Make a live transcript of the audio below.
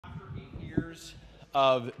years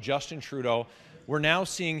of Justin Trudeau, we're now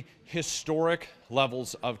seeing historic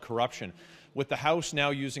levels of corruption, with the House now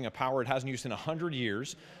using a power it hasn't used in 100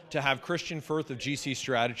 years to have Christian Firth of GC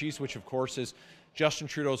Strategies, which of course is Justin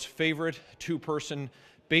Trudeau's favorite two-person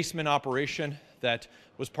basement operation that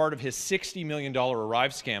was part of his $60 million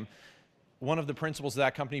ArriveScam, one of the principals of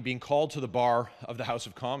that company being called to the bar of the House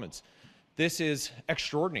of Commons. This is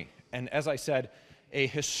extraordinary, and as I said, a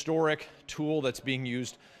historic tool that's being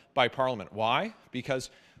used by Parliament. Why? Because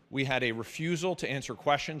we had a refusal to answer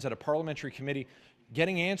questions at a parliamentary committee,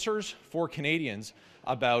 getting answers for Canadians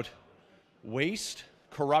about waste,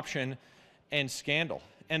 corruption, and scandal.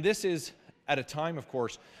 And this is at a time, of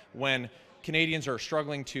course, when Canadians are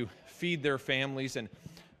struggling to feed their families and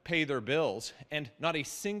pay their bills, and not a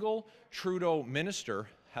single Trudeau minister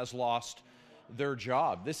has lost their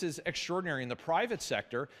job. This is extraordinary. In the private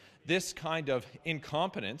sector, this kind of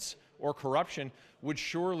incompetence or corruption would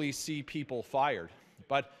surely see people fired.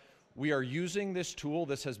 But we are using this tool.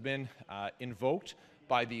 This has been invoked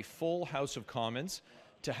by the full House of Commons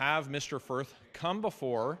to have Mr. Firth come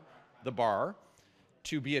before the bar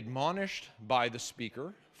to be admonished by the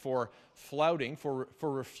Speaker for flouting, for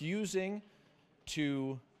refusing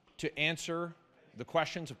to answer the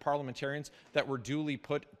questions of parliamentarians that were duly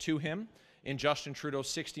put to him in Justin Trudeau's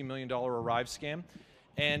 $60 million ArriveScam.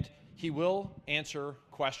 And he will answer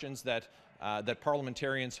questions that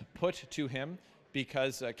parliamentarians put to him,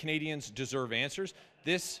 because Canadians deserve answers.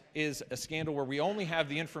 This is a scandal where we only have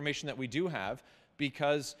the information that we do have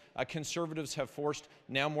because Conservatives have forced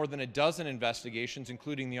now more than a dozen investigations,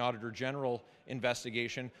 including the Auditor General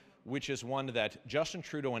investigation, which is one that Justin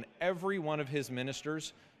Trudeau and every one of his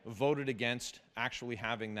ministers voted against actually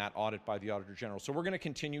having that audit by the Auditor General. So we're going to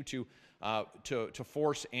continue to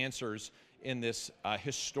force answers in this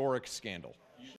historic scandal.